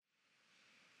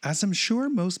As I'm sure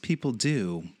most people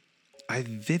do, I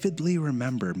vividly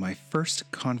remember my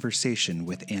first conversation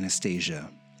with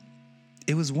Anastasia.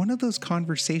 It was one of those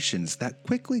conversations that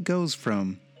quickly goes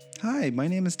from, "Hi, my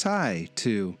name is Ty,"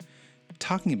 to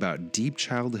talking about deep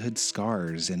childhood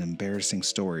scars and embarrassing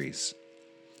stories.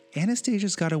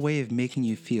 Anastasia's got a way of making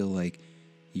you feel like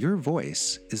your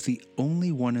voice is the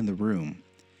only one in the room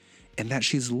and that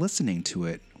she's listening to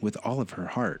it with all of her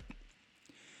heart.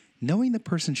 Knowing the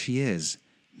person she is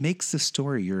makes the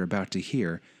story you're about to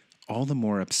hear all the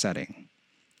more upsetting.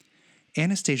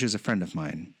 Anastasia's a friend of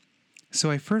mine,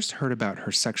 so I first heard about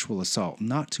her sexual assault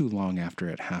not too long after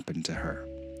it happened to her.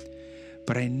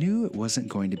 But I knew it wasn't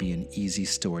going to be an easy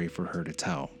story for her to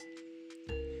tell.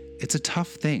 It's a tough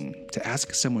thing to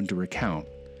ask someone to recount,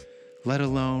 let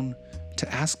alone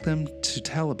to ask them to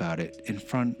tell about it in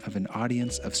front of an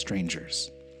audience of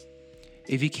strangers.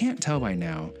 If you can't tell by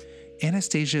now,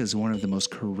 Anastasia is one of the most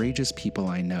courageous people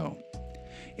I know,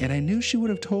 and I knew she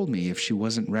would have told me if she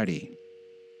wasn't ready.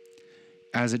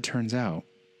 As it turns out,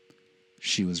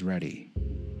 she was ready.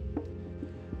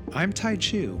 I'm Tai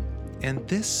Chu, and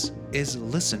this is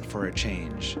Listen for a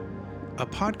Change, a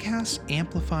podcast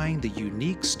amplifying the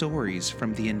unique stories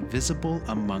from the invisible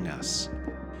among us.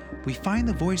 We find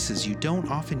the voices you don't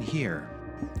often hear.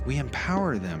 We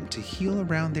empower them to heal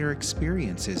around their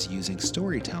experiences using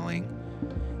storytelling,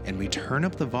 and we turn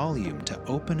up the volume to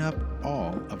open up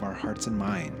all of our hearts and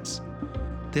minds.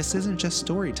 This isn't just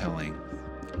storytelling.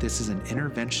 This is an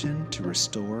intervention to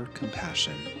restore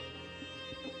compassion.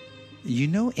 You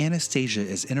know Anastasia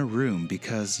is in a room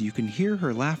because you can hear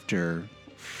her laughter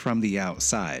from the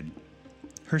outside.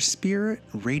 Her spirit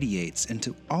radiates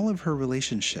into all of her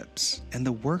relationships and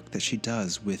the work that she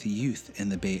does with youth in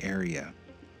the Bay Area.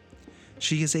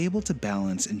 She is able to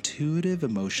balance intuitive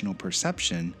emotional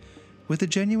perception with a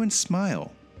genuine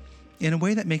smile in a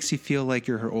way that makes you feel like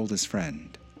you're her oldest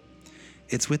friend.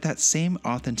 It's with that same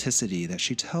authenticity that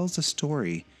she tells a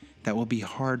story that will be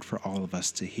hard for all of us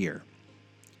to hear.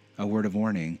 A word of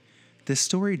warning, this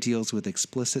story deals with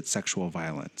explicit sexual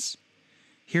violence.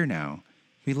 Here now,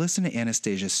 we listen to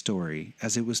Anastasia's story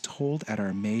as it was told at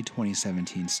our May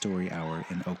 2017 Story Hour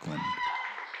in Oakland.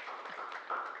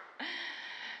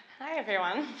 Hi,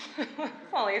 everyone.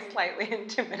 It's only slightly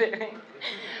intimidating.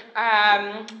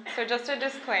 So just a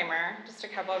disclaimer, just a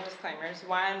couple of disclaimers.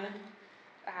 One,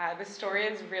 the story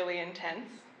is really intense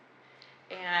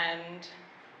and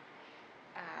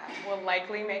will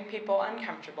likely make people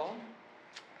uncomfortable.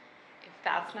 If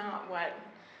that's not what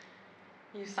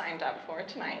you signed up for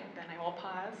tonight, then I will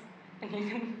pause and you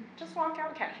can just walk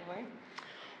out casually.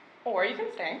 Or you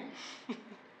can stay.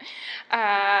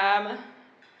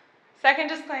 Second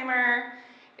disclaimer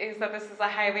is that this is a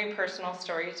highly personal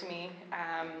story to me.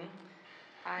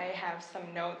 I have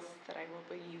some notes that I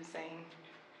will be using.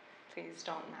 Please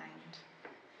don't mind.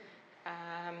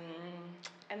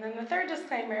 And then the third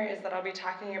disclaimer is that I'll be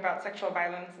talking about sexual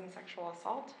violence and sexual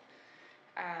assault.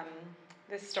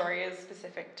 This story is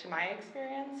specific to my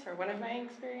experience, or one of my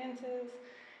experiences,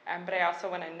 but I also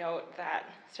want to note that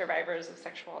survivors of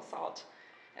sexual assault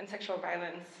and sexual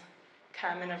violence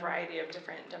come in a variety of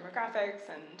different demographics,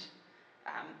 and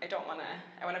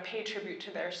I want to pay tribute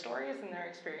to their stories and their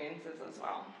experiences as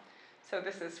well. So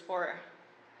this is for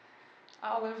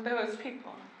all of those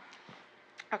people.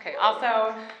 Okay,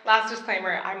 also, last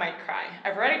disclaimer, I might cry.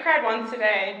 I've already cried once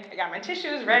today. I got my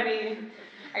tissues ready.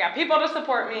 I got people to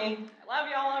support me. I love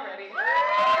y'all already.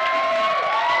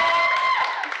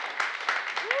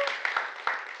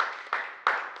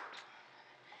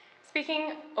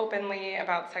 Speaking openly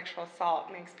about sexual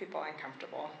assault makes people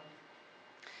uncomfortable.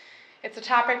 It's a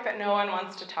topic that no one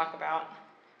wants to talk about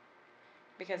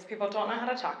because people don't know how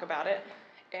to talk about it,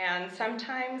 and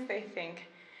sometimes they think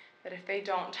that if they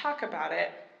don't talk about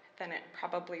it, then it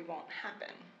probably won't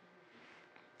happen.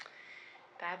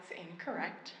 That's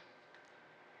incorrect.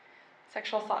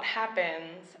 Sexual assault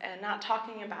happens, and not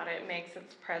talking about it makes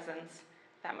its presence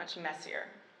that much messier.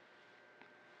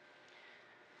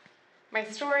 My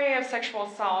story of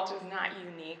sexual assault is not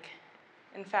unique.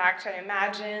 In fact, I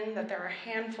imagine that there are a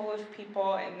handful of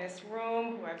people in this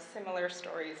room who have similar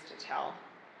stories to tell.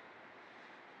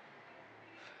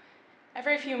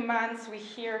 Every few months, we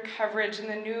hear coverage in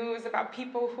the news about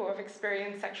people who have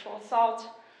experienced sexual assault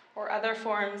or other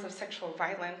forms of sexual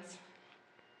violence.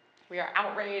 We are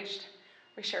outraged.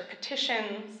 We share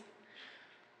petitions.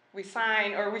 We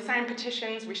sign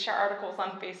petitions. We share articles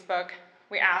on Facebook.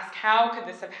 We ask, how could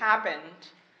this have happened?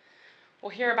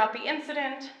 We'll hear about the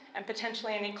incident and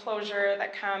potentially any closure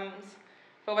that comes,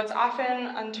 but what's often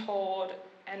untold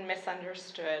and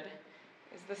misunderstood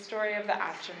is the story of the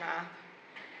aftermath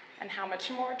and how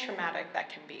much more traumatic that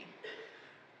can be.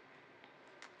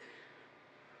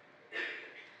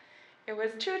 It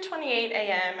was 2:28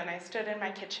 a.m. and I stood in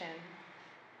my kitchen.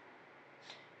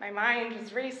 My mind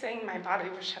was racing, my body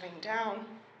was shutting down.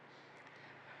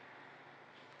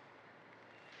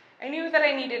 I knew that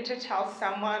I needed to tell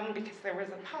someone because there was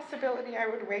a possibility I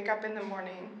would wake up in the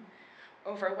morning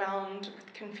overwhelmed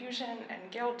with confusion and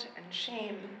guilt and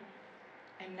shame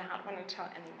and not want to tell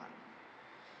anyone.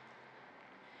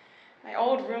 My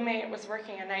old roommate was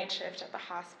working a night shift at the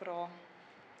hospital,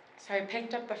 so I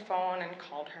picked up the phone and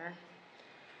called her.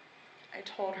 I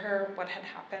told her what had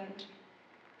happened,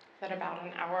 that about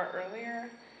an hour earlier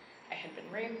I had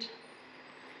been raped.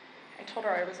 I told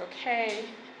her I was okay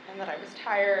and that I was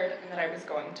tired and that I was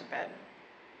going to bed.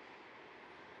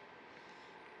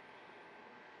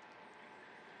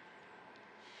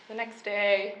 The next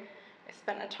day, I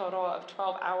spent a total of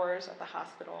 12 hours at the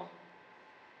hospital.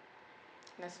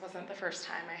 And this wasn't the first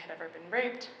time I had ever been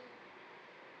raped,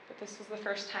 but this was the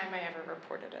first time I ever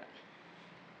reported it.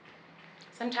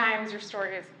 Sometimes your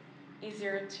story is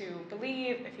easier to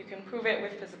believe if you can prove it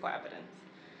with physical evidence.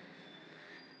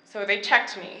 So they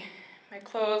checked me. My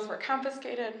clothes were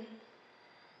confiscated.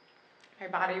 My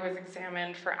body was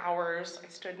examined for hours. I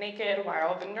stood naked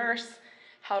while the nurse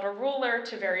held a ruler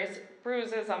to various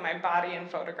bruises on my body and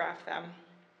photographed them.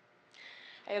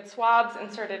 I had swabs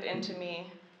inserted into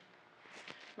me,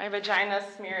 my vagina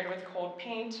smeared with cold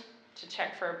paint to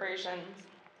check for abrasions,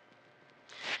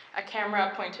 a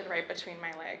camera pointed right between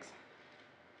my legs.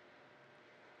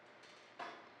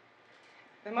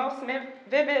 The most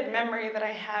vivid memory that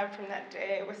I have from that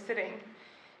day was sitting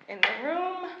in the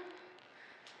room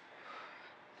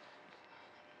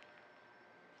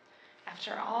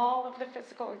after all of the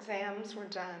physical exams were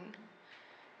done,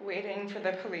 waiting for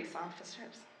the police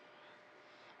officers.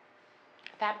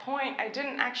 At that point, I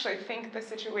didn't actually think the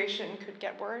situation could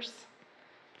get worse.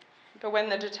 But when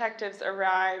the detectives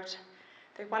arrived,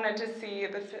 they wanted to see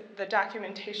the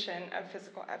documentation of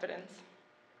physical evidence.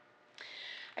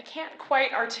 I can't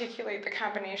quite articulate the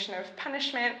combination of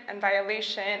punishment and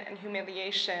violation and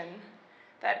humiliation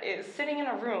that is sitting in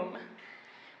a room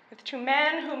with two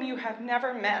men whom you have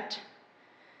never met,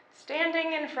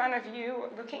 standing in front of you,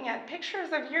 looking at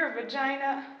pictures of your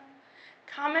vagina,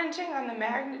 commenting on the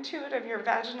magnitude of your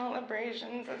vaginal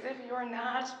abrasions as if you're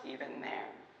not even there.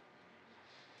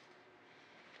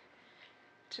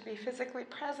 To be physically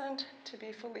present, to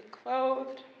be fully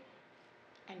clothed,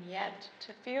 and yet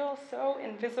to feel so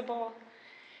invisible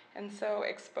and so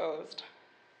exposed.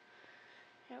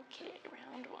 Okay,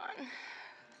 round one.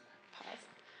 Pause.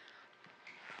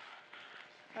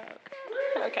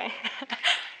 Okay.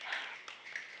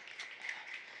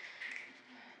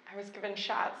 I was given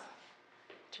shots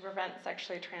to prevent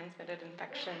sexually transmitted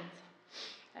infections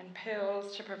and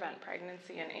pills to prevent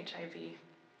pregnancy and HIV.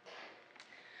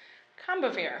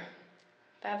 Combivir,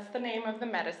 that's the name of the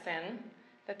medicine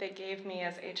that they gave me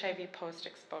as HIV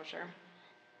post-exposure.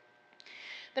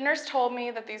 The nurse told me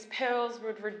that these pills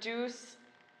would reduce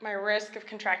my risk of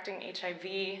contracting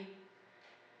HIV,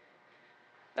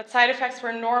 that side effects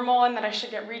were normal and that I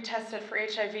should get retested for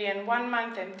HIV in 1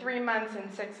 month, in 3 months,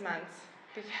 in 6 months,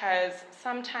 because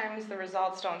sometimes the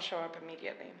results don't show up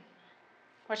immediately.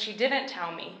 What she didn't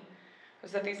tell me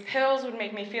was that these pills would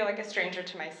make me feel like a stranger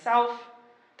to myself,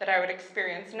 that I would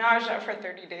experience nausea for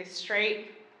 30 days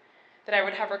straight, that I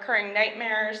would have recurring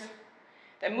nightmares,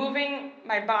 that moving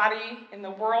my body in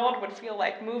the world would feel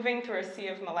like moving through a sea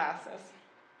of molasses.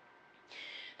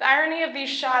 The irony of these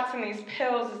shots and these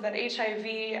pills is that HIV,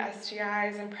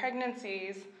 STIs, and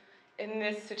pregnancies in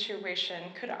this situation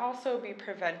could also be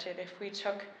prevented if we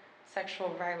took sexual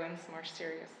violence more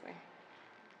seriously.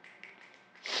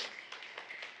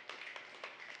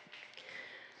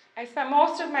 I spent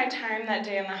most of my time that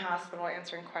day in the hospital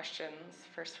answering questions,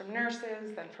 first from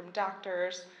nurses, then from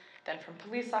doctors, then from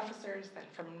police officers, then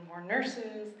from more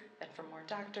nurses, then from more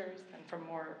doctors, then from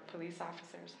more police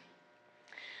officers.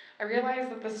 I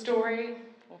realized that the story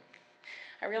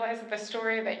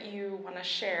that you want to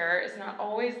share is not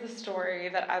always the story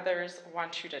that others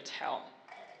want you to tell.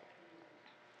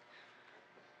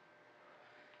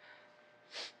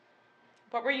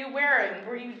 What were you wearing?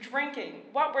 Were you drinking?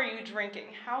 What were you drinking?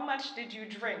 How much did you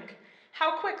drink?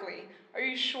 How quickly? Are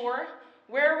you sure?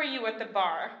 Where were you at the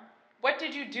bar? What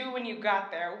did you do when you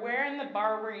got there? Where in the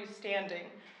bar were you standing?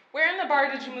 Where in the bar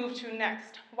did you move to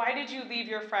next? Why did you leave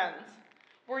your friends?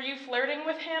 Were you flirting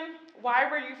with him? Why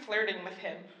were you flirting with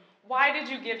him? Why did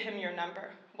you give him your number?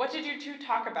 What did you two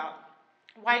talk about?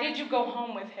 Why did you go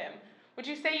home with him? Would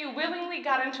you say you willingly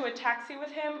got into a taxi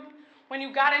with him? When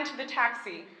you got into the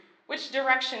taxi, which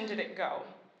direction did it go?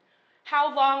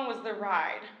 How long was the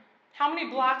ride? How many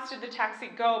blocks did the taxi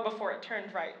go before it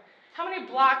turned right? How many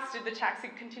blocks did the taxi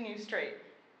continue straight?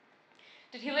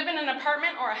 Did he live in an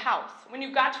apartment or a house? When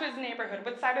you got to his neighborhood,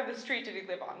 what side of the street did he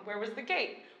live on? Where was the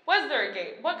gate? Was there a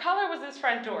gate? What color was his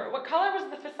front door? What color was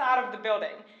the facade of the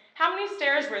building? How many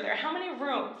stairs were there? How many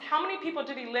rooms? How many people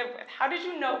did he live with?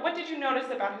 What did you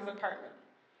notice about his apartment?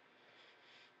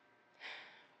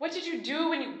 What did you do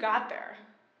when you got there?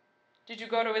 Did you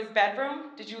go to his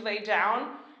bedroom? Did you lay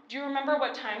down? Do you remember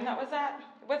what time that was at?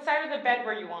 What side of the bed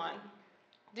were you on?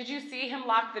 Did you see him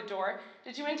lock the door?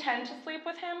 Did you intend to sleep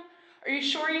with him? Are you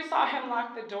sure you saw him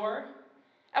lock the door?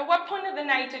 At what point of the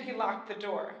night did he lock the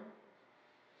door?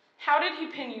 How did he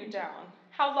pin you down?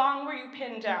 How long were you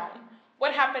pinned down?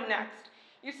 What happened next?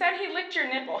 You said he licked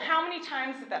your nipple. How many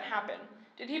times did that happen?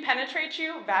 Did he penetrate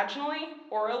you vaginally,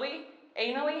 orally,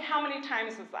 anally? How many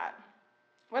times was that?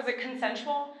 Was it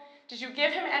consensual? Did you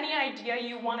give him any idea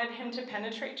you wanted him to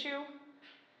penetrate you?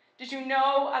 Did you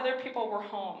know other people were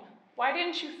home? Why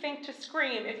didn't you think to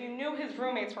scream if you knew his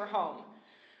roommates were home?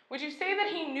 Would you say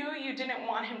that he knew you didn't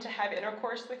want him to have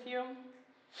intercourse with you?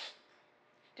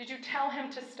 Did you tell him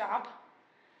to stop?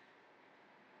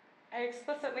 I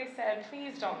explicitly said,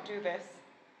 please don't do this.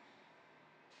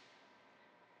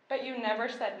 But you never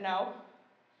said no.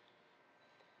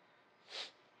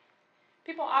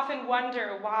 People often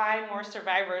wonder why more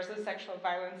survivors of sexual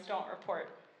violence don't report.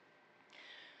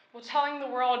 Well, telling the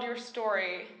world your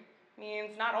story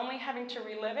means not only having to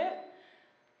relive it,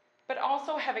 but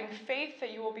also having faith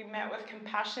that you will be met with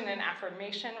compassion and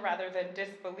affirmation rather than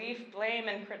disbelief, blame,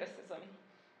 and criticism.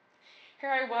 Here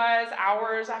I was,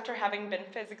 hours after having been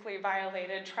physically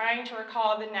violated, trying to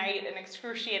recall the night in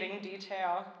excruciating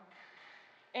detail,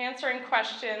 answering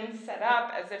questions set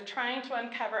up as if trying to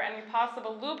uncover any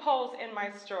possible loopholes in my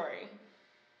story.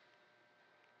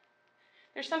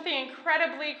 There's something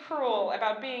incredibly cruel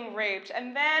about being raped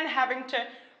and then having to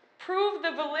prove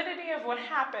the validity of what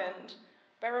happened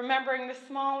by remembering the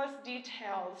smallest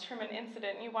details from an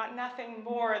incident you want nothing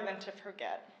more than to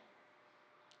forget.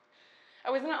 I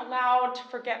wasn't allowed to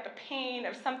forget the pain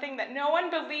of something that no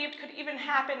one believed could even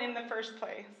happen in the first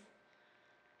place.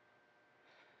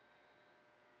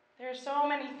 There are so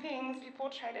many things people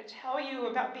try to tell you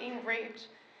about being raped.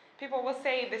 People will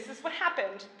say, this is what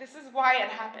happened, this is why it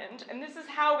happened, and this is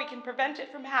how we can prevent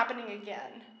it from happening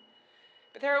again.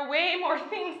 But there are way more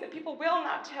things that people will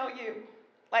not tell you.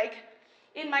 Like,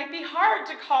 it might be hard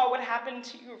to call what happened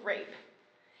to you rape.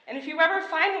 And if you ever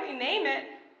finally name it,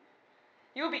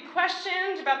 you will be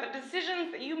questioned about the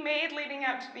decisions that you made leading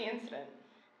up to the incident.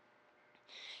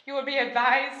 You will be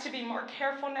advised to be more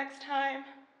careful next time.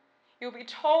 You will be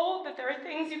told that there are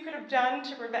things you could have done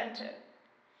to prevent it.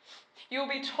 You will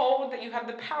be told that you have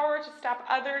the power to stop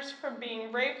others from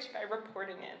being raped by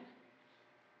reporting it.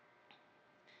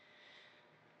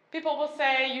 People will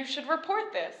say, you should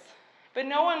report this, but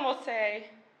no one will say,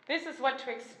 this is what to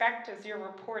expect as you're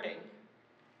reporting.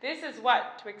 This is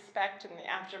what to expect in the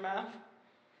aftermath.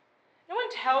 No one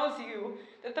tells you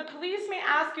that the police may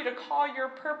ask you to call your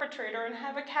perpetrator and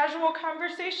have a casual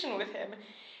conversation with him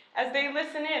as they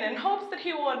listen in hopes that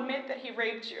he will admit that he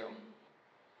raped you.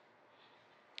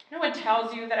 No one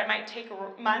tells you that it might take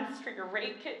months for your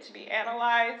rape kit to be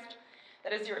analyzed,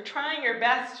 that as you're trying your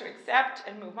best to accept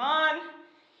and move on,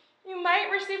 you might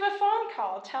receive a phone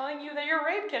call telling you that your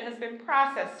rape kit has been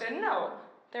processed and no,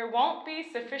 there won't be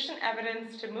sufficient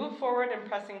evidence to move forward in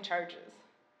pressing charges.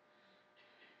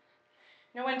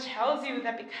 No one tells you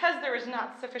that because there is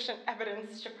not sufficient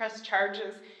evidence to press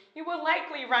charges, you will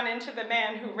likely run into the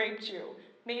man who raped you,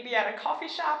 maybe at a coffee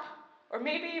shop, or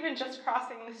maybe even just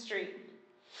crossing the street.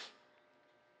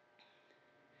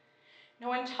 No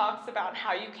one talks about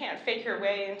how you can't fake your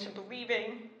way into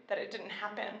believing that it didn't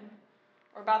happen,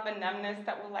 or about the numbness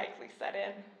that will likely set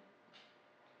in.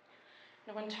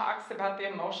 No one talks about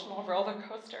the emotional roller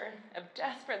coaster of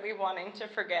desperately wanting to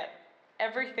forget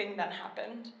everything that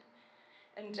happened,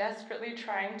 and desperately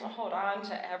trying to hold on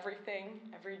to everything,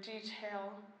 every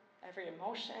detail, every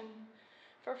emotion,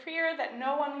 for fear that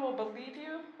no one will believe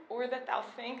you or that they'll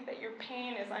think that your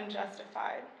pain is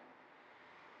unjustified.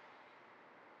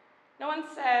 No one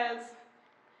says,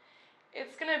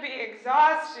 it's going to be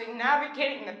exhausting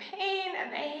navigating the pain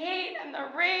and the hate and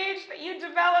the rage that you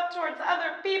develop towards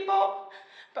other people,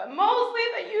 but mostly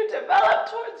that you develop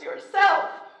towards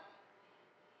yourself.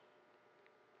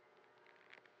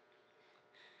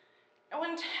 No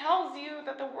one tells you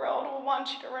that the world will want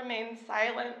you to remain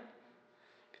silent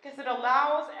because it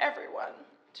allows everyone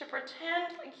to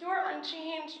pretend like you're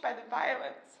unchanged by the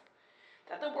violence,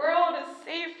 that the world is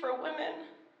safe for women,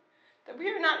 that we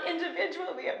are not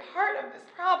individually a part of this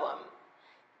problem.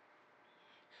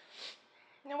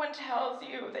 No one tells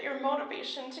you that your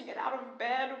motivation to get out of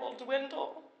bed will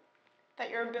dwindle, that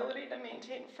your ability to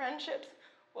maintain friendships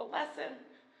will lessen,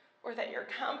 or that your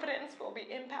confidence will be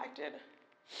impacted.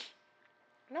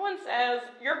 No one says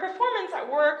your performance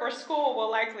at work or school will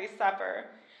likely suffer,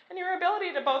 and your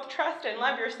ability to both trust and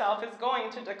love yourself is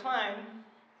going to decline.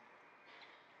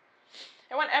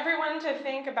 I want everyone to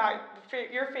think about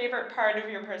your favorite part of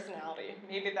your personality.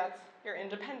 Maybe that's your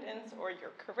independence, or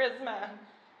your charisma,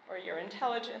 or your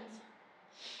intelligence.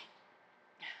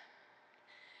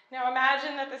 Now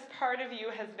imagine that this part of you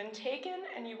has been taken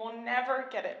and you will never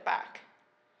get it back.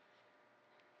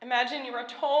 Imagine you are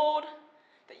told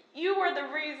that you are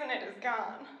the reason it is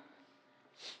gone.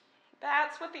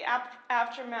 That's what the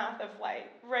aftermath of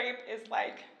rape is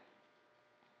like.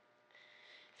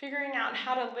 Figuring out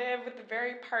how to live with the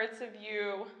very parts of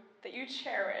you that you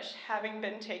cherish having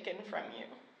been taken from you.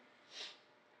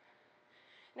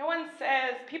 No one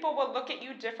says people will look at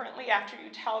you differently after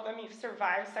you tell them you've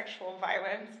survived sexual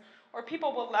violence, or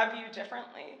people will love you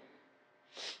differently.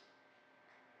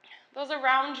 Those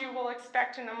around you will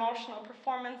expect an emotional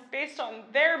performance based on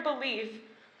their belief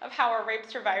of how a rape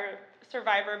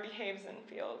survivor behaves and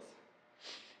feels.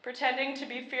 Pretending to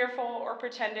be fearful or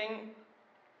pretending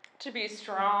to be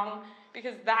strong,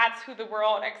 because that's who the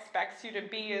world expects you to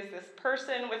be, is this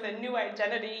person with a new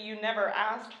identity you never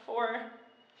asked for.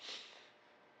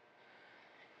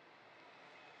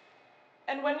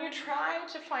 And when you try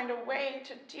to find a way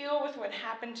to deal with what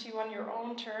happened to you on your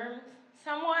own terms,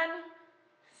 someone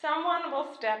will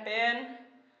step in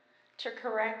to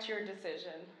correct your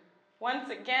decision. Once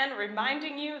again,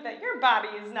 reminding you that your body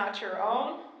is not your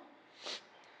own.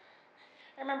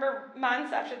 I remember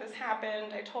months after this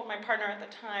happened, I told my partner at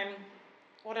the time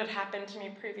what had happened to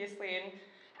me previously and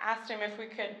asked him if we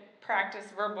could practice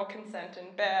verbal consent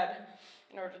in bed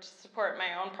in order to support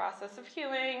my own process of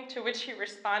healing, to which he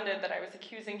responded that I was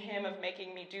accusing him of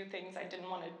making me do things I didn't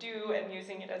want to do and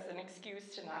using it as an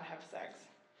excuse to not have sex.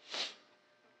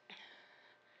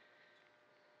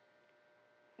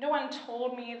 No one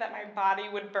told me that my body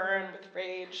would burn with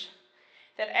rage,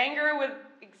 that anger would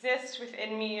exist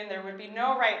within me and there would be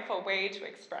no rightful way to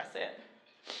express it.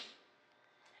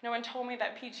 No one told me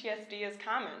that PTSD is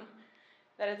common,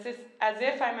 that it's as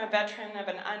if I'm a veteran of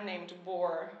an unnamed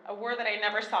war, a war that I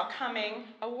never saw coming,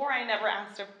 a war I never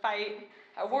asked to fight,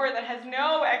 a war that has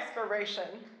no expiration.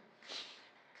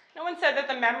 No one said that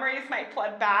the memories might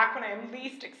flood back when I am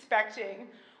least expecting,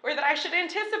 or that I should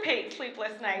anticipate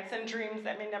sleepless nights and dreams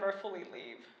that may never fully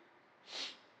leave.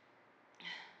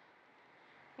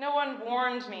 No one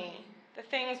warned me that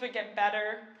things would get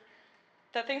better,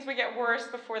 that things would get worse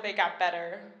before they got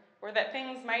better, or that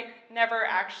things might never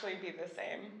actually be the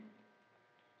same.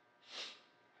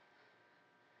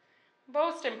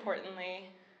 Most importantly,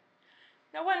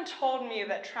 no one told me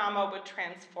that trauma would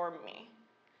transform me,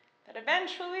 that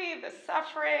eventually the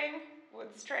suffering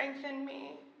would strengthen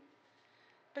me,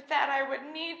 but that I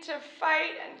would need to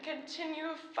fight and continue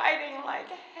fighting like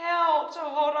hell to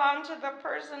hold on to the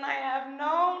person I have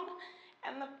known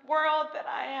and the world that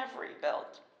I have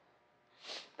rebuilt.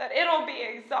 That it'll be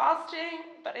exhausting,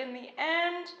 but in the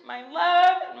end, my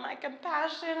love and my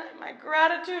compassion and my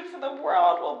gratitude for the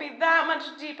world will be that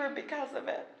much deeper because of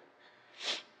it.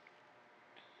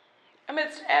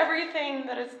 Amidst everything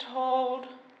that is told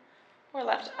or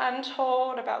left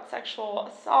untold about sexual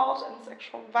assault and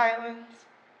sexual violence,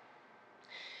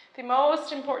 the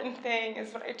most important thing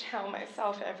is what I tell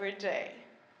myself every day,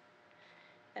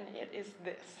 and it is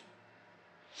this.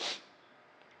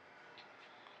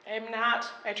 I am not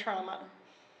my trauma.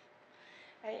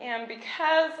 I am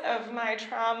because of my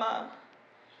trauma,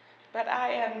 but I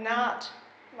am not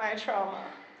my trauma.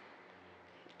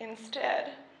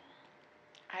 Instead,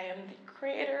 I am the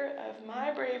creator of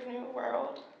my brave new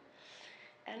world,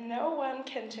 and no one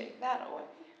can take that away.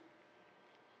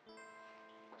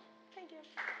 Thank you.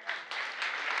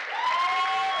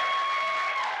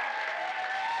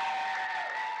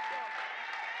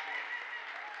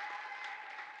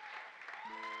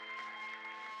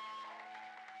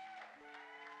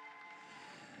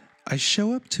 I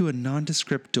show up to a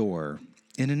nondescript door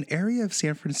in an area of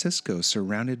San Francisco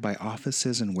surrounded by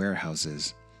offices and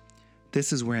warehouses.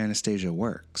 This is where Anastasia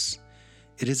works.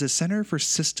 It is a center for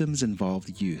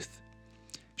systems-involved youth.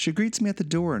 She greets me at the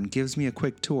door and gives me a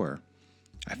quick tour.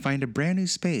 I find a brand new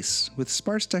space with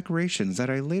sparse decorations that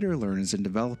I later learn is in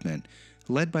development,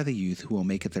 led by the youth who will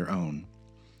make it their own.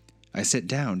 I sit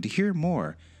down to hear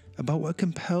more about what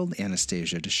compelled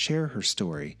Anastasia to share her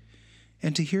story,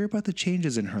 and to hear about the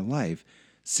changes in her life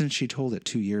since she told it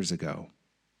 2 years ago.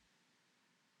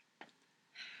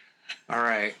 All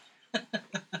right.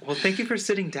 Well, thank you for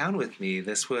sitting down with me.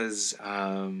 This was,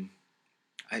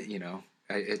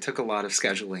 it took a lot of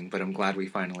scheduling, but I'm glad we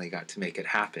finally got to make it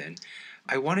happen.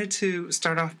 I wanted to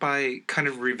start off by kind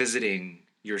of revisiting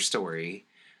your story,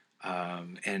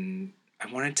 and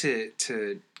I wanted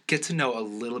to get to know a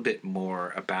little bit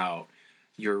more about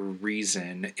your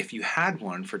reason, if you had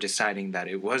one, for deciding that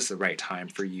it was the right time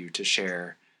for you to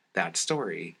share that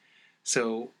story.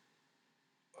 So,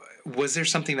 was there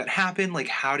something that happened? Like,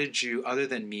 how did you, other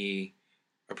than me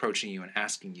approaching you and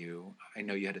asking you, I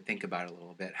know you had to think about it a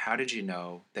little bit. How did you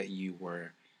know that you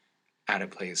were at a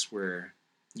place where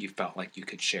you felt like you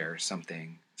could share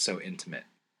something so intimate?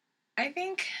 I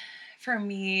think for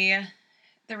me,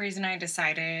 the reason I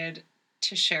decided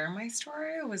to share my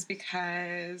story was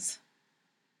because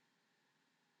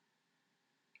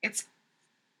it's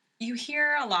you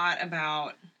hear a lot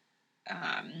about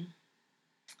um,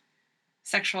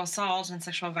 sexual assault and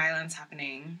sexual violence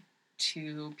happening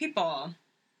to people,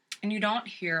 and you don't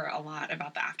hear a lot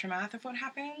about the aftermath of what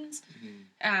happens.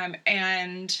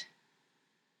 And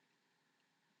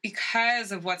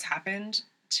because of what's happened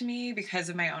to me, because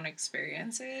of my own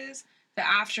experiences, the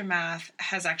aftermath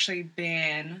has actually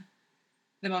been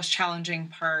the most challenging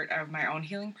part of my own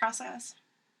healing process.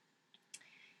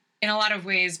 In a lot of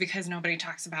ways, because nobody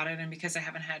talks about it and because I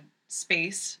haven't had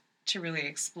space to really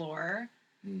explore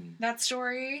that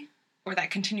story or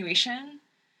that continuation,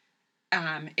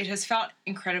 it has felt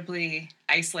incredibly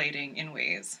isolating in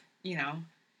ways,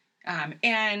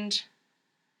 and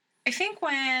I think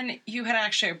when you had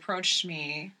actually approached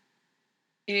me,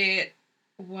 it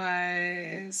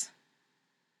was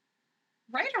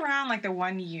right around like the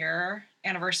 1 year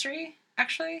anniversary,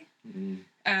 actually,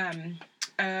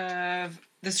 of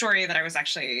the story that I was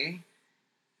actually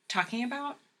talking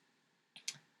about.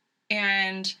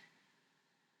 And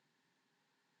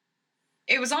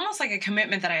it was almost like a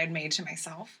commitment that I had made to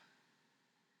myself,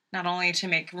 not only to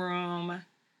make room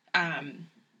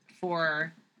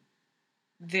for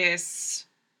this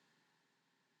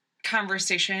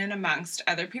conversation amongst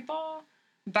other people,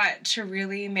 but to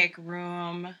really make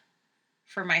room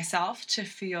for myself to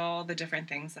feel the different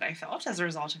things that I felt as a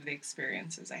result of the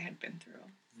experiences I had been through.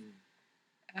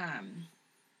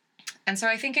 And so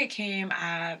I think it came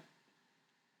at,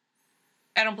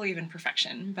 I don't believe in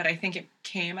perfection, but I think it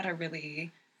came at a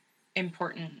really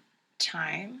important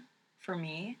time for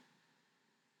me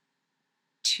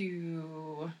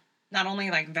to not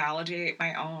only like validate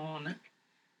my own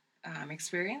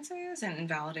experiences and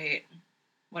validate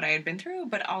what I had been through,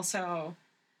 but also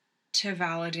to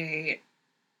validate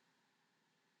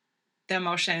the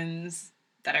emotions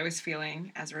that I was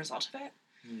feeling as a result of it.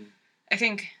 I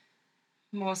think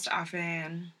most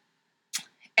often,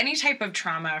 any type of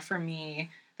trauma for me,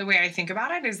 the way I think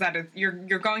about it is that you're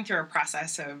going through a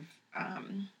process of,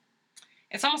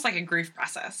 it's almost like a grief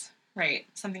process, right?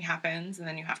 Something happens and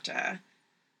then you have to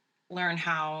learn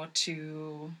how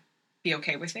to be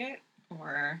okay with it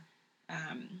or,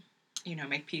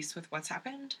 make peace with what's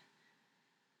happened.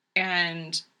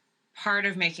 And part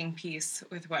of making peace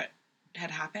with what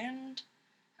had happened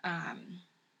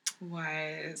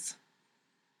was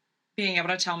being able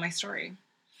to tell my story.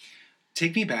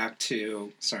 Take me back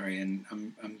to, sorry, and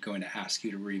I'm going to ask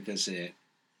you to revisit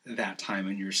that time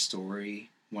in your story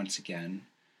once again.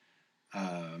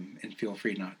 And feel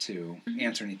free not to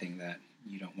answer anything that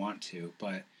you don't want to,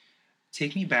 but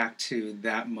take me back to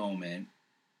that moment,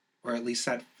 or at least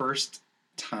that first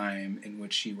time in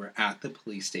which you were at the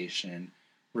police station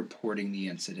reporting the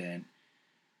incident.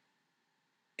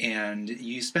 And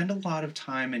you spend a lot of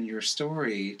time in your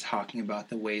story talking about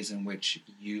the ways in which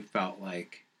you felt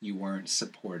like you weren't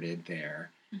supported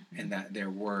there, and that there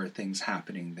were things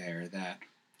happening there that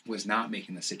was not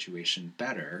making the situation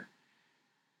better.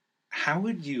 How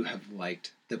would you have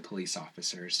liked the police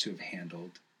officers to have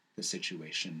handled the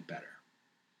situation better?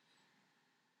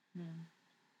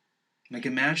 Like,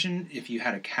 imagine if you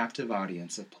had a captive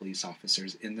audience of police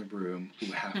officers in the room who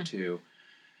have to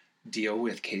deal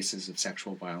with cases of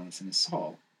sexual violence and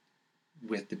assault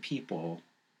with the people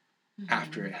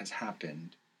after it has happened.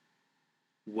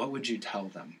 What would you tell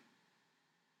them?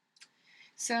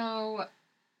 So,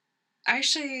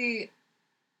 actually,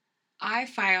 I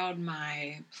filed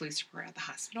my police report at the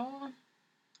hospital,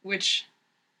 which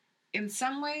in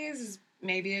some ways is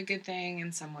maybe a good thing,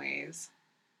 in some ways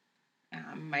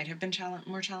might have been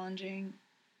more challenging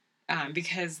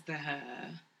because the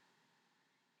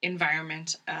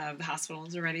environment of the hospital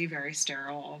is already very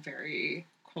sterile, very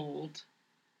cold.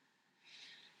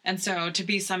 And so to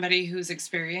be somebody who's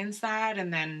experienced that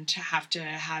and then to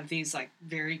have these like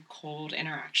very cold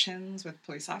interactions with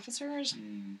police officers,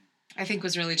 I think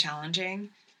was really challenging.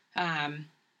 I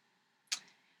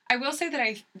will say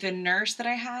that the nurse that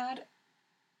I had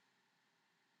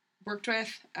worked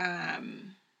with,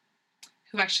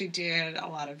 who actually did a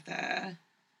lot of the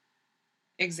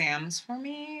exams for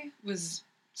me, was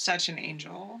such an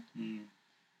angel.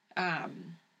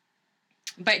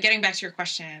 But getting back to your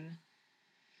question,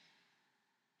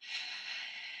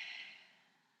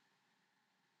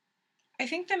 I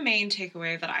think the main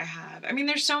takeaway that I have, I mean,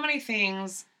 there's so many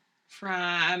things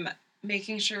from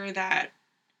making sure that,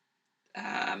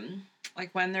 like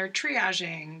when they're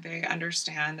triaging, they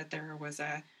understand that there was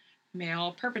a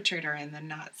male perpetrator and then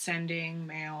not sending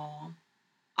male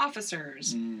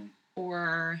officers.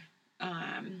 Or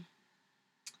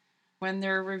when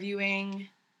they're reviewing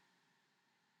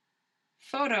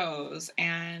photos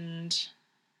and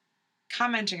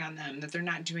commenting on them, that they're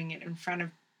not doing it in front of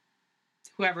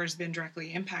whoever's been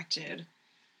directly impacted,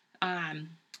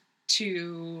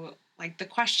 to like the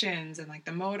questions and like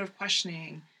the mode of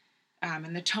questioning,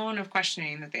 and the tone of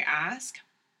questioning that they ask.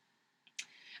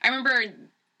 I remember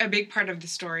a big part of the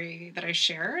story that I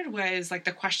shared was like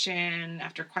the question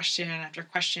after question after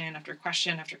question after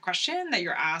question after question that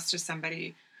you're asked to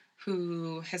somebody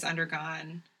who has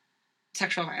undergone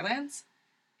sexual violence.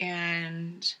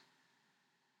 And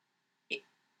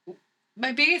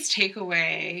my biggest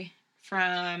takeaway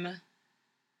from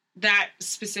that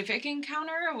specific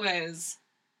encounter was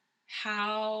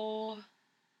how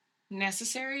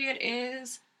necessary it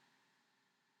is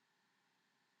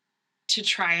to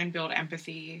try and build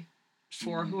empathy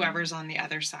for whoever's on the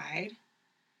other side.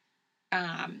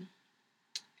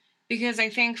 Because I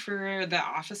think for the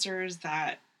officers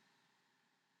the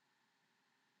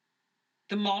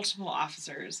multiple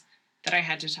officers that I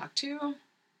had to talk to,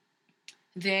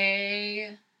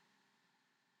 they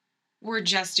were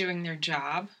just doing their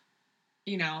job,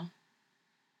 you know?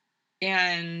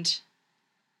 And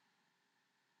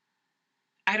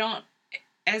I don't,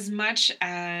 as much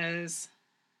as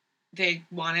they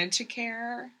wanted to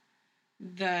care,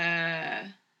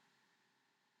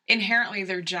 inherently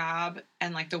their job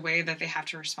and like the way that they have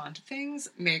to respond to things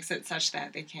makes it such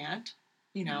that they can't,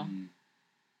 you know?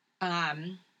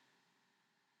 And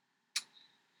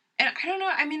I don't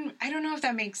know, I mean, I don't know if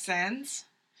that makes sense,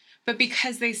 but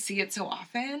because they see it so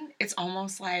often, it's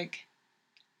almost like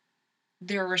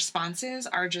their responses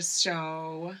are just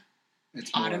so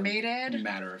it's automated.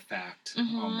 Matter of fact,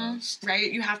 almost.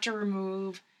 Right? You have to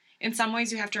remove, in some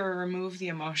ways, you have to remove the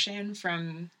emotion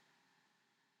from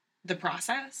the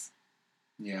process.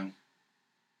 Yeah.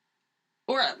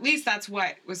 Or at least that's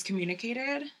what was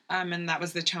communicated, and that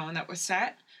was the tone that was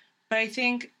set. But I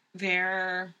think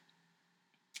there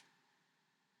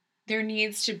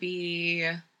needs to be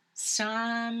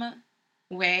some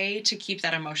way to keep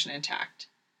that emotion intact,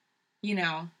 you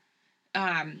know?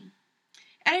 And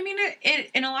I mean,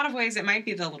 it in a lot of ways, it might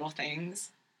be the little things.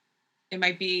 It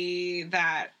might be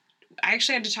that I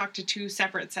actually had to talk to 2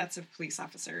 separate sets of police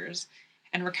officers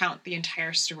and recount the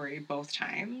entire story both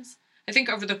times. I think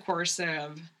over the course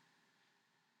of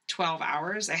 12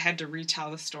 hours, I had to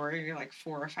retell the story like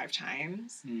 4 or 5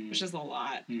 times, which is a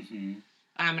lot.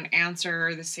 And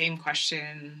answer the same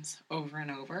questions over and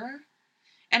over.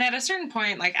 And at a certain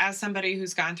point, like as somebody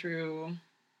who's gone through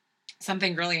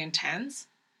something really intense,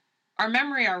 our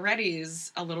memory already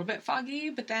is a little bit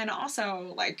foggy, but then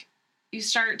also like you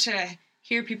start to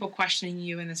hear people questioning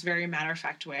you in this very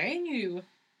matter-of-fact way, and you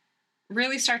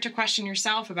really start to question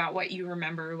yourself about what you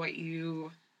remember, what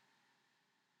you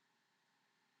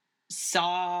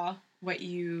saw, what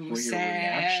you said. Your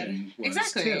reaction was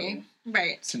exactly. Too.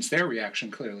 Right. Since their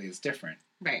reaction clearly is different.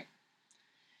 Right.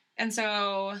 And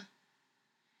so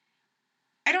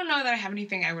I don't know that I have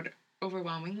anything I would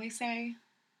overwhelmingly say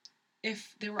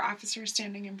if there were officers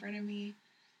standing in front of me.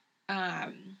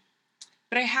 But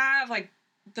I have like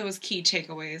those key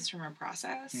takeaways from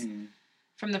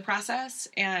the process.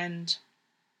 And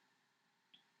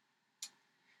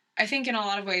I think in a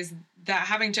lot of ways that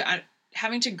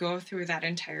having to go through that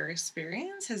entire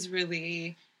experience has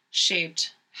really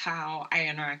shaped how I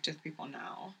interact with people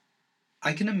now.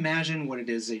 I can imagine what it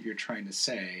is that you're trying to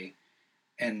say,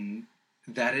 and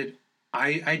that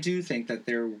I do think that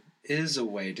there is a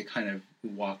way to kind of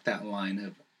walk that line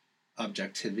of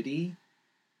objectivity,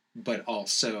 but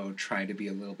also try to be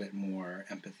a little bit more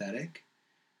empathetic.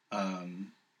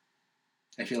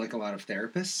 I feel like a lot of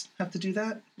therapists have to do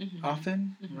that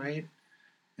often, right?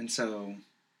 And so,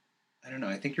 I don't know,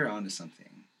 I think you're onto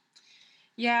something.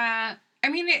 Yeah. I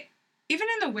mean, even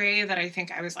in the way that I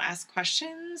think I was asked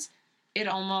questions, it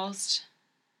almost...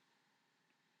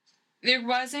 There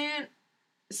wasn't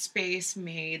space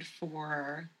made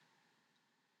for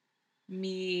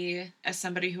me as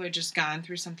somebody who had just gone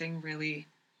through something really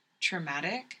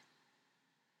traumatic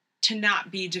to not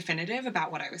be definitive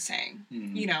about what I was saying.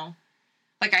 You know,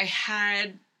 like I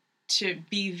had to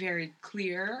be very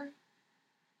clear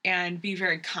and be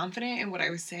very confident in what I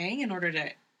was saying in order to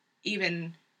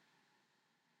even,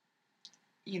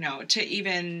 you know, to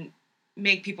even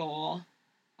make people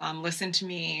listen to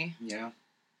me. Yeah.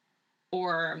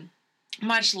 Or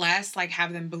much less like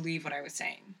have them believe what I was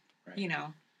saying, Right. you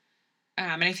know?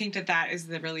 And I think that that is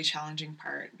the really challenging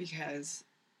part because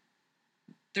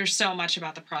there's so much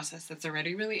about the process that's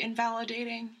already really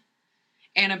invalidating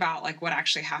and about like what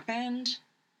actually happened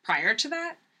prior to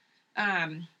that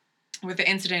with the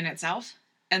incident itself.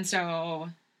 And so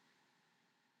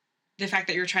the fact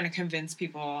that you're trying to convince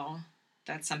people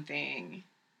that something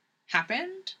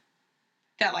happened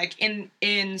that like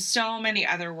in so many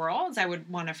other worlds I would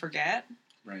want to forget.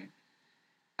 Right.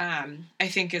 I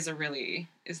think is the really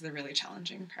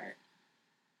challenging part.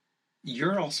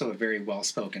 You're also a very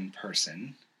well-spoken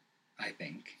person, I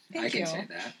think. Thank I can you. say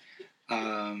that.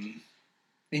 And,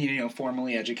 you know,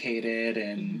 formally educated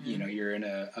and, you know, you're in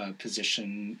a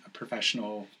position, a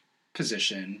professional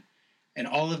position, and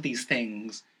all of these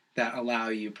things that allow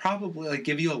you probably, like,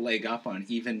 give you a leg up on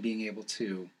even being able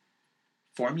to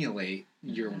formulate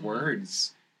your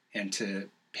words and to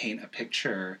paint a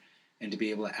picture and to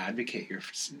be able to advocate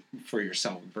for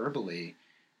yourself verbally,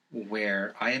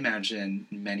 where I imagine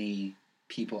many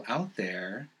people out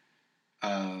there,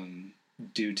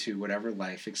 due to whatever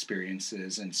life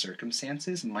experiences and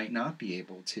circumstances, might not be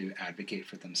able to advocate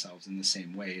for themselves in the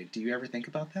same way. Do you ever think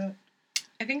about that?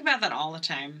 I think about that all the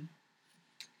time.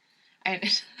 I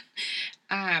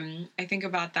think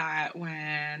about that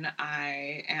when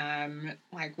I am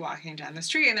like walking down the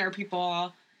street and there are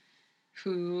people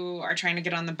who are trying to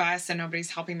get on the bus and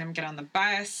nobody's helping them get on the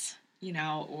bus, you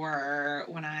know, or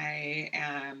when I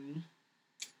am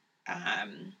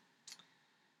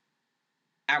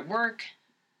at work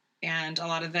and a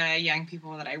lot of the young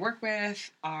people that I work with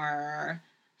are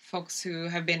folks who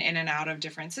have been in and out of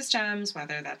different systems,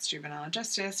 whether that's juvenile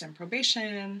justice and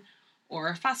probation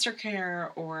or foster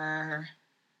care or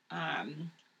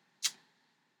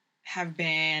have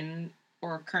been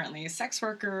or currently sex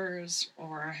workers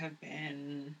or have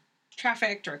been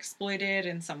trafficked or exploited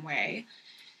in some way.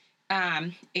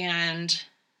 And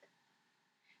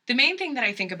the main thing that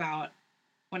I think about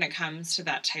when it comes to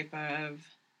that type of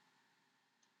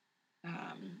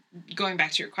going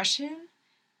back to your question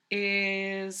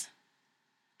is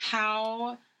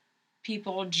how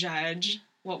people judge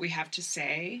what we have to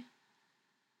say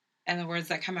and the words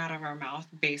that come out of our mouth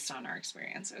based on our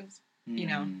experiences, you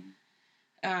know?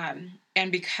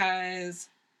 And because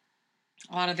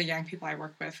a lot of the young people I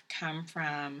work with come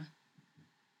from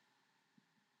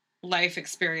life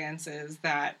experiences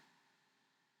that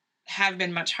have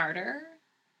been much harder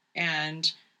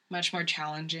and much more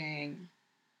challenging,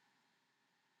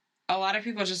 a lot of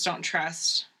people just don't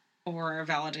trust or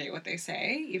validate what they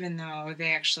say, even though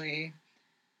they actually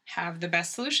have the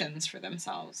best solutions for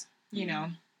themselves, you know?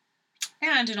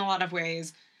 And in a lot of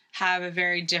ways have a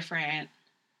very different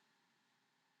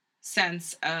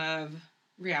sense of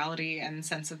reality and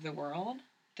sense of the world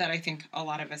that I think a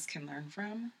lot of us can learn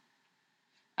from.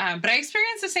 But I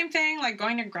experienced the same thing, like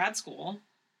going to grad school.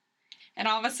 And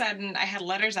all of a sudden, I had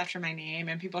letters after my name,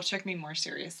 and people took me more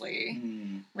seriously,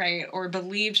 right? Or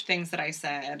believed things that I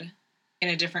said in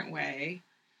a different way,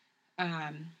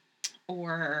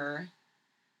 or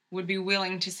would be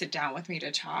willing to sit down with me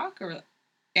to talk, or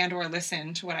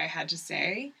listen to what I had to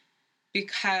say,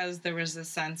 because there was this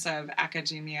sense of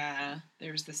academia,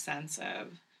 there was this sense of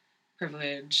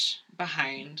privilege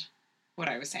behind what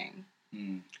I was saying.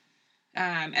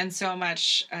 And so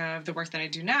much of the work that I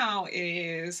do now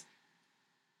is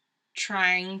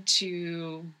trying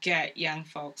to get young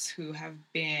folks who have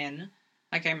been,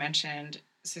 like I mentioned,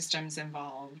 systems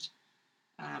involved,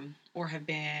 or have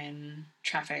been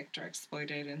trafficked or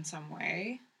exploited in some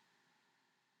way,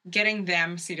 getting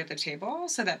them a seat at the table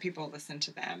so that people listen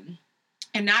to them.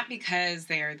 And not because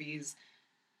they are these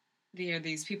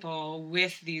people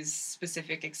with these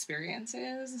specific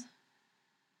experiences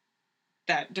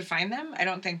that define them. I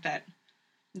don't think that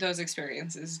those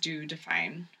experiences do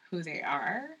define who they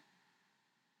are.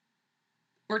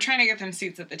 We're trying to get them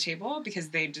seats at the table because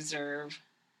they deserve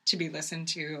to be listened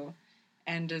to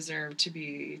and deserve to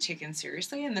be taken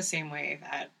seriously in the same way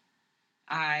that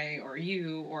I or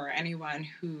you or anyone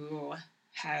who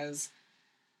has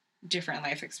different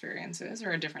life experiences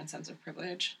or a different sense of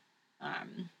privilege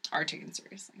are taken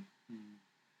seriously.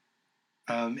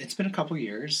 It's been a couple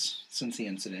years since the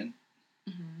incident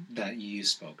that you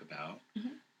spoke about.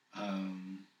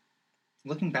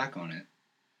 looking back on it,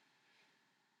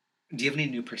 do you have any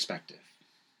new perspective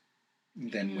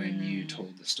than when you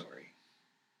told the story?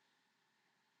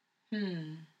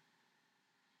 You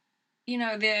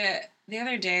know, the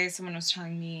other day someone was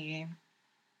telling me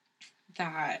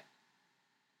that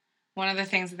one of the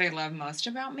things that they love most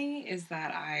about me is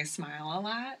that I smile a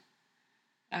lot.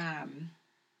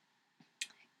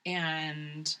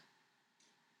 And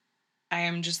I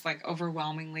am just like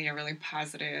overwhelmingly a really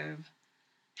positive,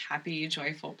 happy,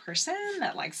 joyful person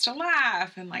that likes to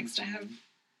laugh and likes to have,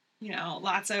 you know,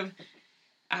 lots of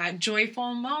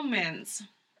joyful moments.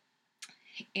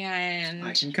 And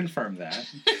I can confirm that.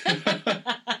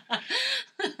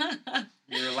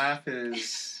 Your laugh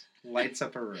lights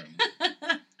up a room.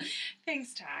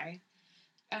 Thanks, Ty.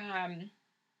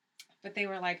 But they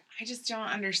were like, I just don't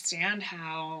understand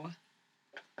how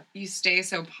you stay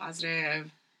so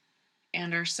positive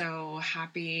and are so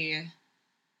happy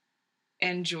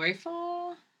and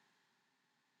joyful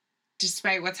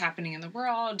despite what's happening in the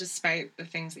world, despite the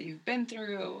things that you've been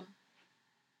through.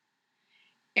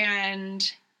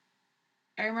 And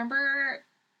I remember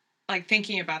like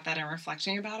thinking about that and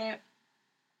reflecting about it,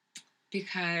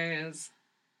 because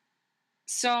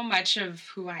so much of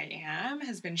who I am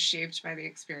has been shaped by the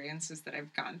experiences that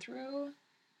I've gone through,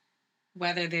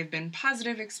 whether they've been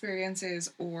positive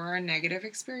experiences or negative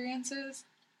experiences.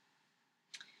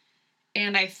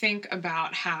 And I think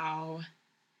about how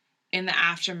in the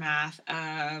aftermath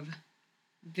of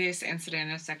this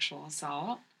incident of sexual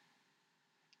assault,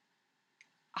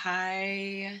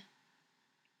 I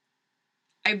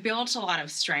built a lot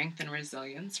of strength and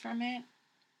resilience from it,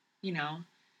 you know,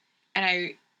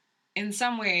 and in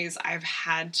some ways, I've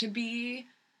had to be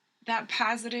that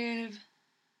positive,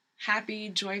 happy,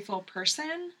 joyful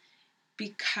person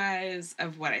because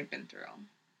of what I've been through,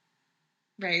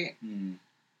 right?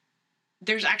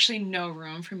 There's actually no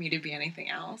room for me to be anything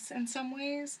else in some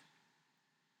ways.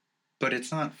 But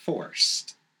it's not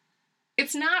forced.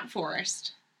 It's not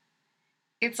forced.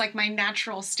 It's like my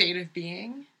natural state of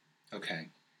being. Okay.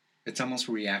 It's almost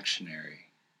reactionary,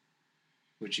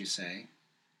 would you say?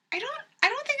 I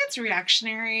don't think it's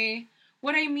reactionary.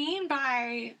 What I mean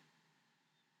by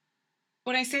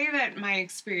when I say that my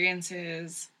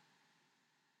experiences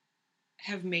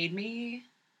have made me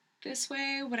this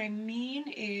way, what I mean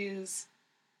is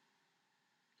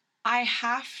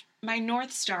my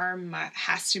North Star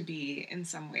has to be in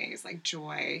some ways like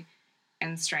joy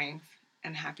and strength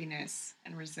and happiness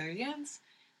and resilience,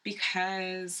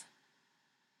 because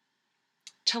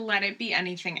to let it be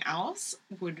anything else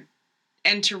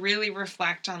and to really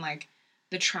reflect on like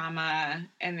the trauma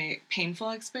and the painful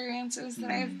experiences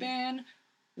that I've been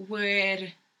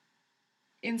would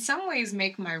in some ways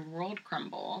make my world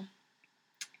crumble,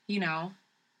 you know?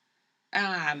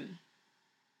 I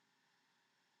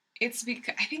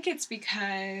think it's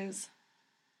because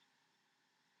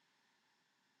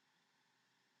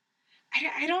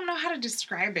I don't know how to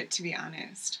describe it, to be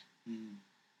honest.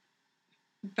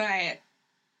 But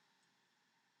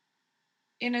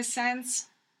in a sense,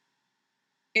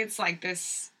 it's like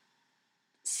this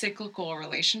cyclical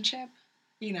relationship,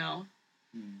 you know,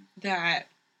 that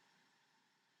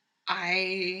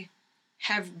I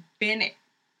have been,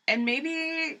 and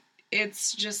maybe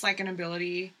it's just like an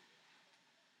ability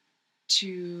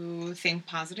to think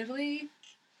positively,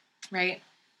 right?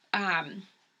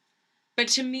 But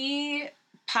to me,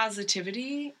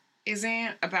 positivity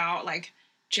isn't about like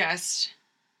just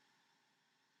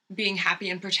being happy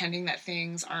and pretending that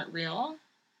things aren't real,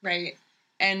 right?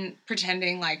 And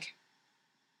pretending like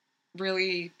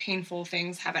really painful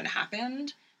things haven't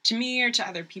happened to me or to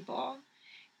other people.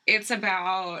 It's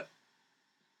about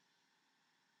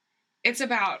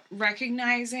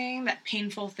recognizing that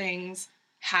painful things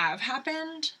have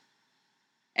happened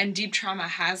and deep trauma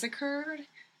has occurred,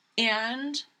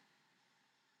 and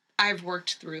I've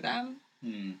worked through them,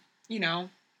 you know,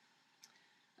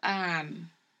 and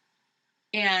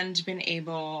been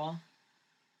able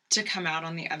to come out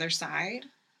on the other side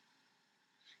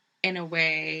in a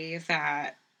way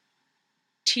that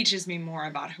teaches me more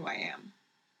about who I am.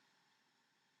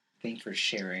 Thank you for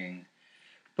sharing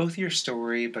both your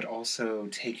story, but also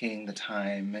taking the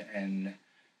time and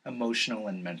emotional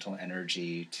and mental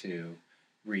energy to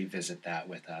revisit that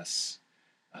with us.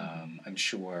 I'm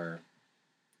sure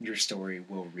your story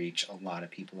will reach a lot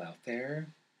of people out there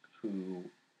who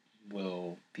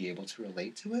will be able to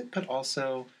relate to it, but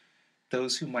also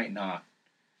those who might not,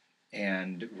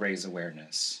 and raise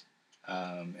awareness.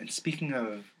 And speaking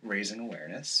of raising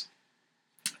awareness,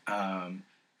 I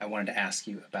wanted to ask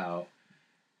you about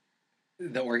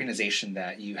the organization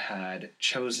that you had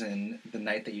chosen the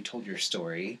night that you told your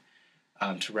story.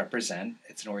 to represent.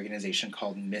 It's an organization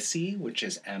called MISSY, which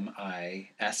is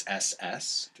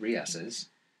MISSS, three S's,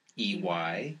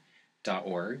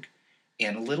 EY.org,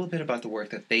 and a little bit about the work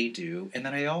that they do. And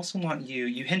then I also want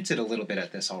you hinted a little bit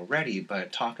at this already,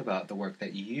 but talk about the work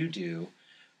that you do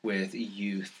with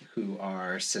youth who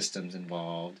are systems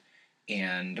involved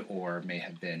and or may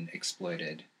have been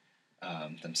exploited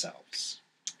themselves.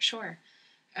 Sure.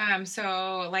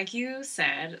 So, like you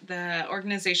said, the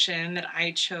organization that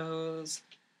I chose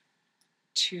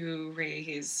to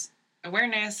raise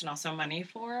awareness and also money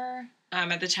for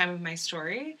at the time of my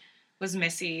story was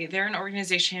Missy. They're an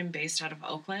organization based out of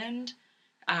Oakland,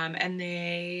 and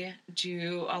they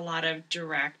do a lot of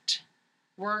direct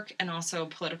work and also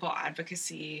political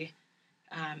advocacy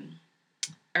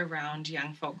around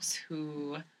young folks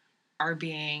who are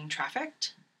being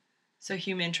trafficked, so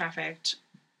human trafficked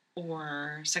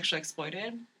or sexually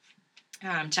exploited,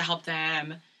 to help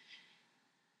them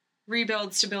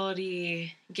rebuild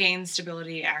stability, gain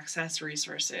stability, access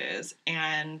resources,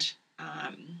 and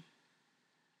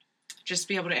just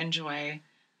be able to enjoy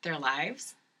their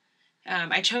lives.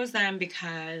 I chose them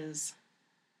because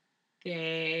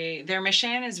their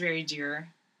mission is very dear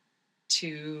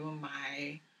to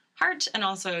my heart and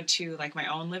also to like my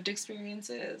own lived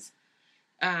experiences.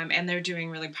 And they're doing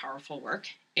really powerful work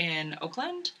in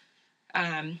Oakland.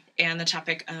 And the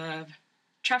topic of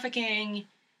trafficking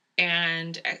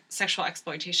and sexual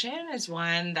exploitation is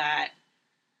one that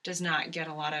does not get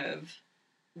a lot of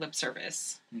lip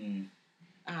service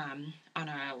on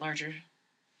a larger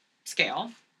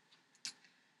scale.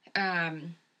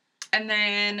 And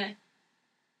then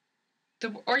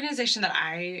the organization that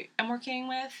I am working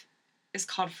with is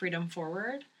called Freedom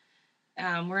Forward.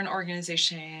 We're an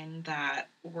organization that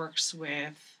works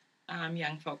with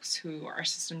young folks who are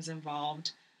systems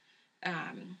involved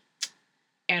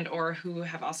and or who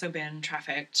have also been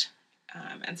trafficked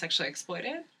and sexually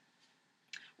exploited,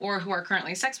 or who are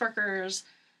currently sex workers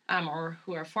or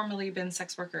who have formerly been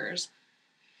sex workers.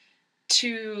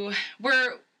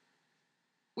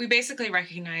 We basically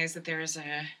recognize that there is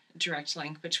a direct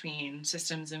link between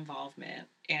systems involvement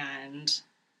and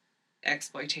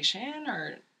exploitation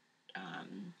or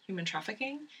human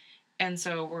trafficking. And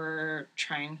so we're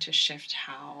trying to shift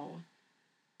how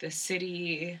the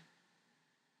city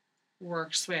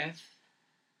works with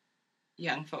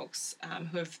young folks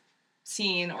who have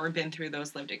seen or been through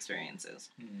those lived experiences.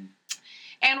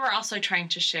 And we're also trying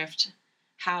to shift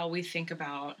how we think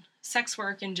about sex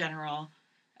work in general,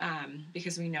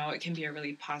 because we know it can be a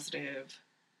really positive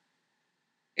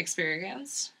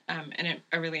experience and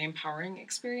a really empowering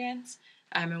experience.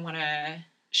 And want to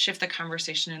shift the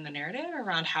conversation and the narrative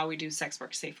around how we do sex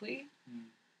work safely.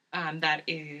 That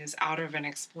is out of an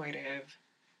exploitive,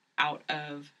 out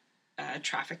of a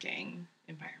trafficking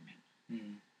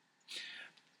environment.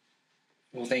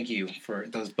 Well, thank you for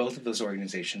those. Both of those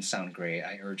organizations sound great.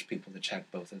 I urge people to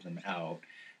check both of them out.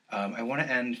 I want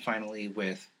to end finally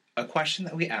with a question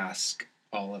that we ask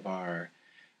all of our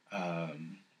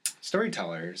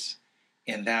storytellers,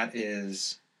 and that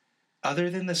is, other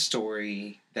than the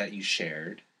story that you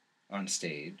shared on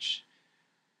stage,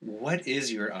 what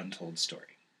is your untold story?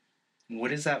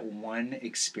 What is that one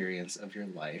experience of your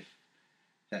life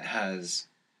that has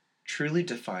truly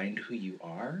defined who you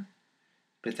are,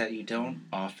 but that you don't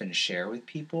often share with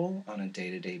people on a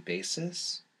day-to-day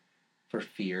basis for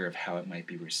fear of how it might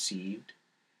be received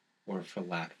or for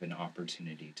lack of an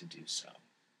opportunity to do so?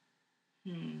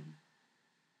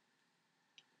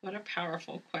 What a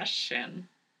powerful question.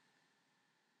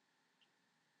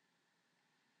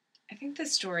 I think the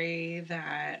story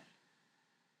that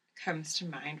comes to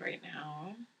mind right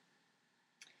now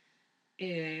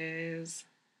is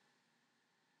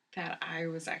that I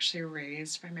was actually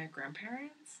raised by my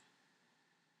grandparents,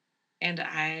 and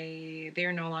they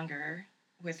are no longer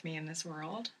with me in this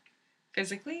world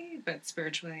physically, but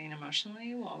spiritually and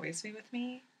emotionally will always be with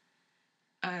me.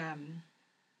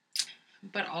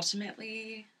 But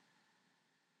ultimately,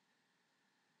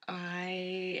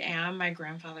 I am my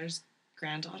grandfather's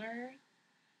granddaughter,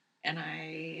 and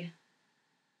I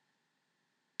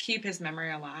keep his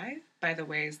memory alive by the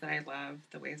ways that I love,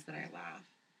 the ways that I laugh,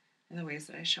 and the ways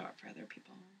that I show up for other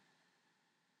people.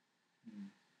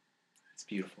 That's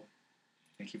beautiful.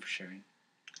 Thank you for sharing.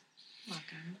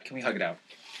 Welcome. Can we hug it out?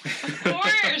 Of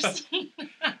course!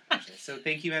 So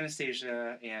thank you,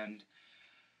 Anastasia, and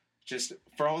just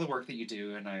for all the work that you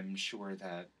do, and I'm sure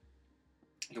that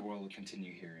the world will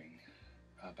continue hearing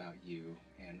about you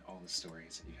and all the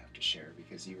stories that you have to share,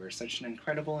 because you are such an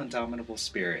incredible, indomitable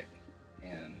spirit,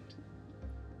 and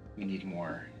we need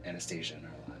more Anastasia in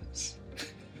our lives.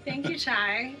 Thank you,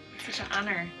 Chai. Such an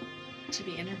honor to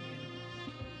be interviewed.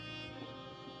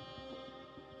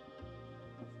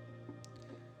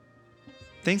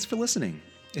 Thanks for listening.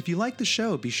 If you like the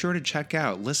show, be sure to check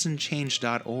out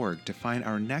listenchange.org to find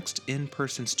our next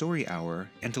in-person story hour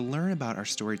and to learn about our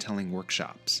storytelling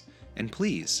workshops. And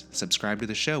please subscribe to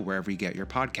the show wherever you get your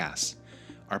podcasts.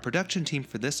 Our production team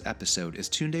for this episode is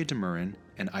Tunde Demurin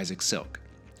and Isaac Silk.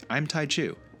 I'm Tai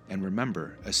Chu, and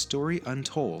remember, a story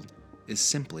untold is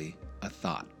simply a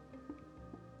thought.